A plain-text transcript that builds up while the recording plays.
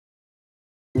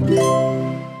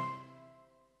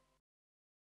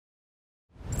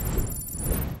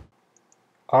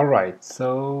Alright,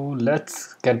 so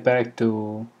let's get back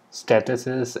to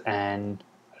statuses and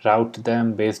route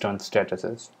them based on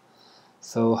statuses.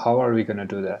 So how are we going to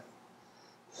do that?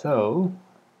 So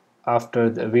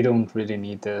we don't really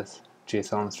need this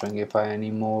JSON stringify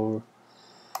anymore.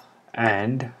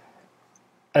 And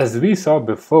as we saw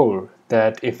before,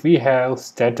 that if we have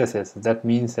statuses, that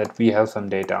means that we have some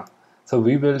data. So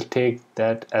we will take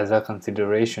that as a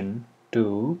consideration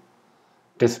to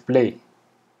display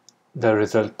the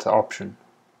results option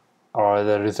or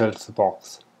the results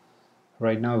box.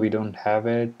 Right now we don't have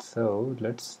it, so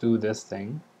let's do this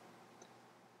thing.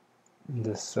 In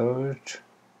the search,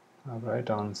 alright,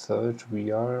 on search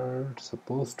we are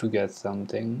supposed to get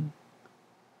something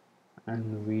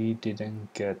and we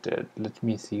didn't get it. Let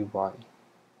me see why.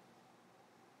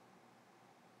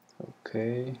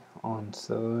 Okay, on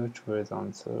search, where is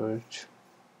on search?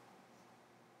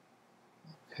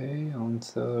 Okay, on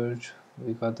search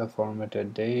we got the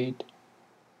formatted date,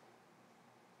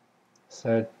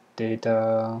 set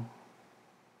data.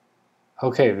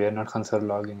 Okay, we are not console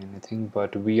logging anything,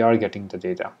 but we are getting the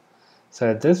data.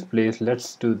 So at this place,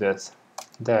 let's do this,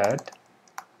 that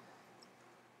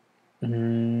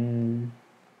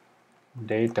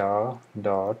data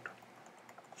dot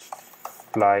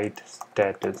flight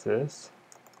statuses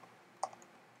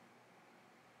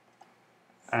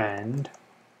and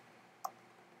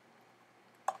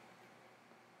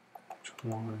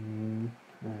one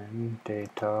and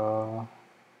data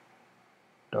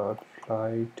dot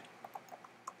flight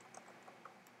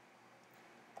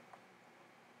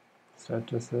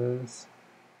statuses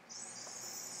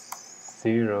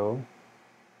 0,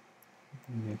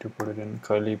 you need to put it in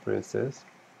curly braces,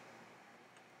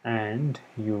 and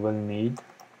you will need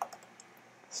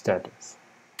status.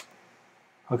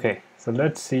 Okay, so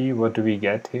let's see what do we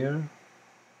get here.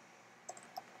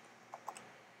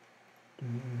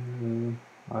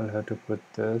 I'll have to put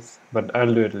this, but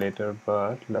I'll do it later,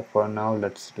 but for now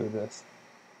let's do this.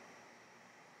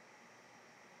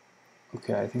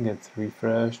 Okay, I think it's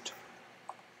refreshed.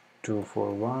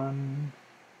 241,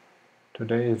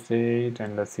 today's date,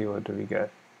 and let's see what do we get.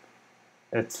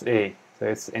 It's A, so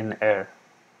it's in air.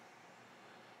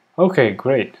 Okay,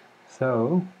 great.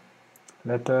 So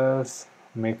let us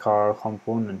make our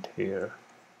component here.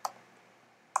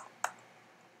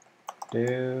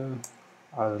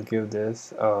 I'll give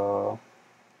this a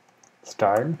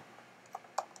style.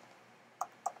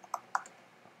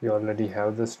 We already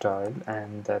have the style,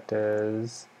 and that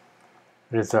is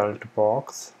result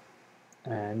box.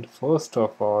 And first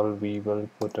of all, we will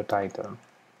put a title.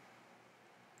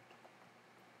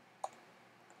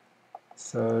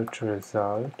 Search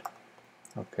result.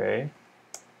 Okay.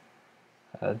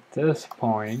 At this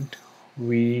point,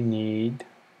 we need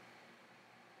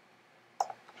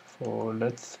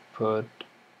let's put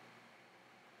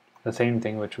the same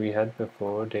thing which we had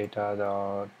before, data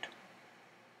dot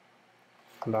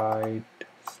flight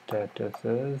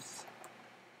statuses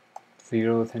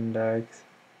 0th index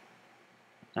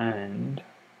and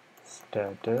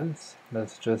status.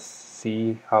 Let's just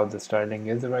see how the styling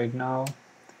is right now,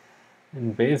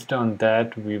 and based on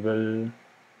that we will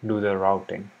do the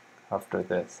routing after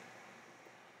this.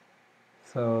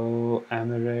 So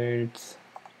Emirates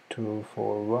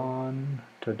 241,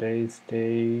 today's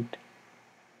date.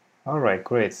 Alright,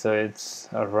 great. So it's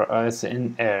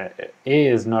in air. A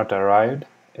is not arrived,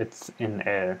 it's in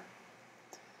air.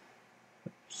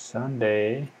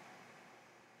 Sunday.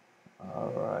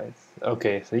 Alright.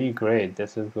 Okay, see, great.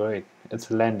 This is great.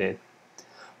 It's landed.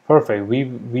 Perfect.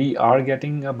 We are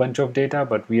getting a bunch of data,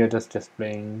 but we are just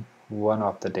displaying one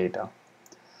of the data.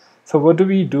 So what do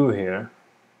we do here?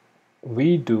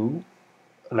 We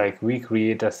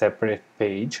create a separate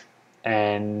page,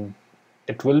 and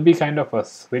it will be kind of a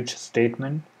switch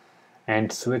statement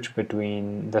and switch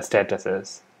between the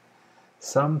statuses.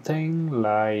 Something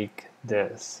like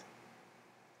this.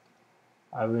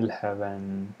 I will have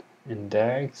an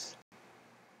index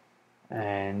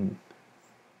and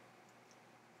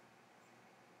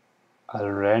I'll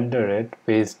render it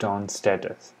based on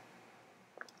status.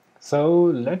 So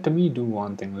let me do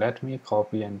one thing. Let me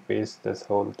copy and paste this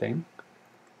whole thing,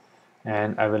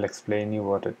 and I will explain you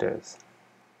what it is.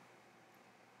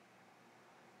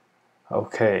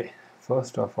 Okay,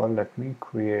 first of all, let me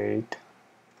create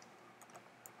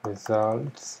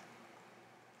results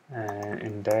and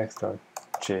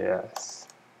index.js.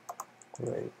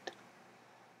 Great.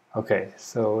 Okay,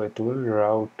 so it will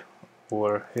route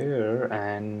over here,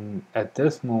 and at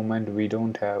this moment we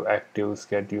don't have active,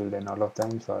 scheduled, and all of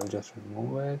them, so I'll just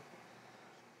remove it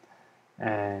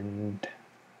and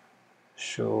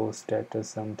show status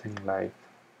something like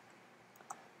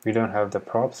We don't have the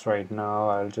props right now.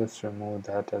 I'll just remove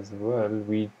that as well.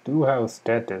 We do have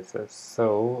statuses,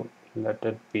 so let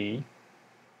it be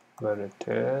where it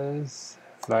is.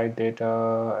 Flight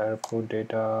data, airport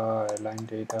data, airline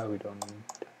data, we don't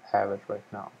have it right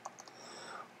now.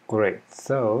 Great,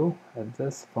 so at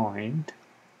this point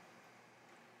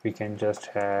we can just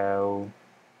have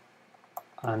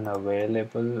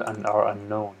unavailable or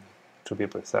unknown, to be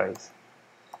precise.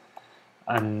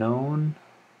 Unknown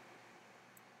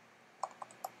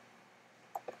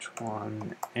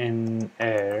H1 in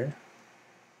air,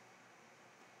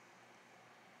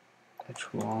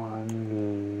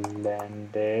 H1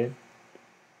 landed,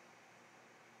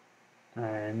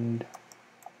 and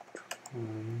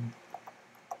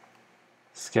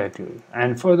schedule.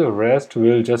 And for the rest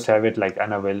we'll just have it like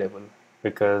unavailable,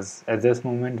 because at this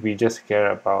moment we just care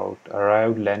about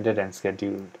arrived, landed, and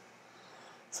scheduled.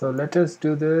 So let us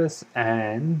do this,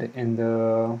 and in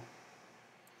the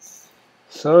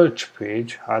search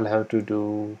page I'll have to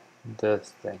do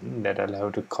this thing that I'll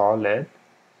have to call it,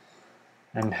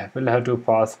 and we'll have to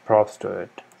pass props to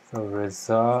it. So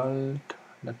result,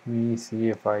 let me see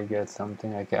if I get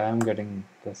something. I'm getting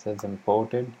this as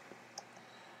imported,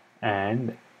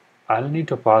 and I'll need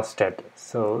to pass status.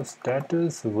 So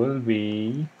status will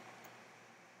be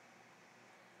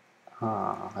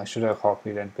I should have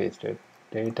copied and pasted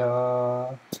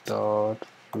data dot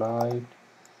flight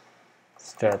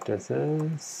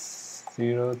statuses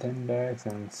 0th index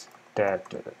and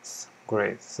status.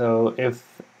 Great. So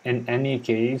if in any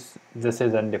case this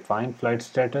is undefined flight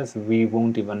status, we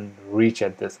won't even reach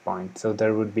at this point, so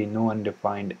there would be no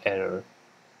undefined error.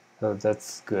 So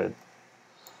that's good.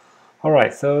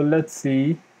 Alright, so let's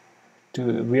see.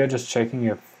 We are just checking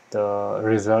if the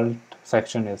result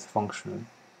section is functional.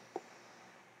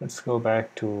 Let's go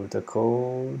back to the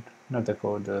code, not the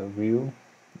code, the view,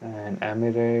 and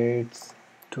Emirates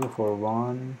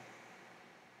 241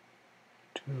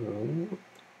 2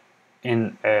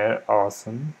 in air,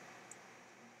 awesome.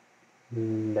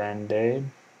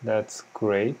 Landed, that's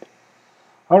great.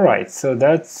 Alright, so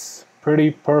that's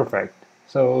pretty perfect.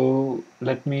 So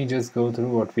let me just go through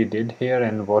what we did here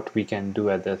and what we can do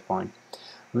at this point.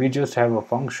 We just have a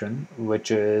function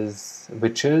which is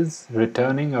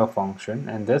returning a function,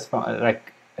 and this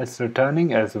it's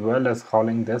returning as well as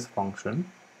calling this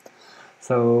function.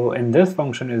 So in this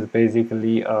function is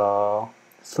basically a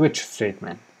switch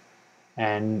statement,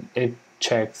 and it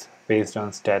checks based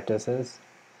on statuses,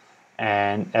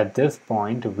 and at this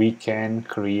point we can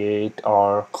create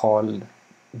or call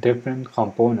different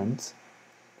components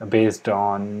based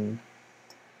on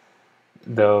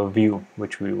the view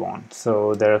which we want.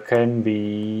 So there can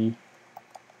be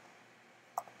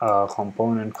a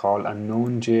component called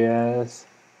unknown.js.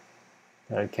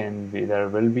 There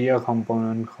will be a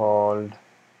component called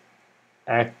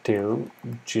active.js.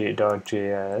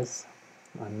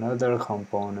 Another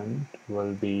component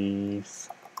will be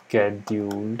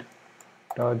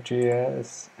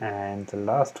scheduled.js, and the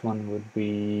last one would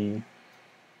be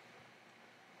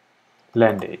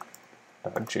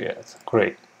landed.js.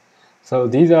 Great. So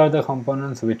these are the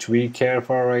components which we care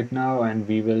for right now, and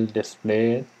we will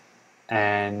display it,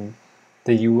 and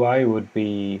the UI would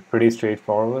be pretty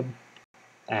straightforward.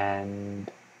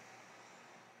 And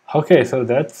okay, so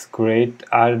that's great.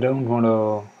 I don't want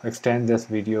to extend this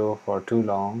video for too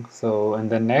long, so in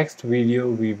the next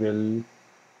video we will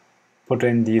put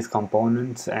in these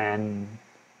components and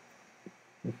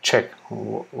check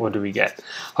what do we get.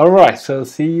 Alright, so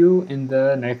see you in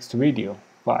the next video.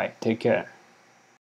 Bye, take care.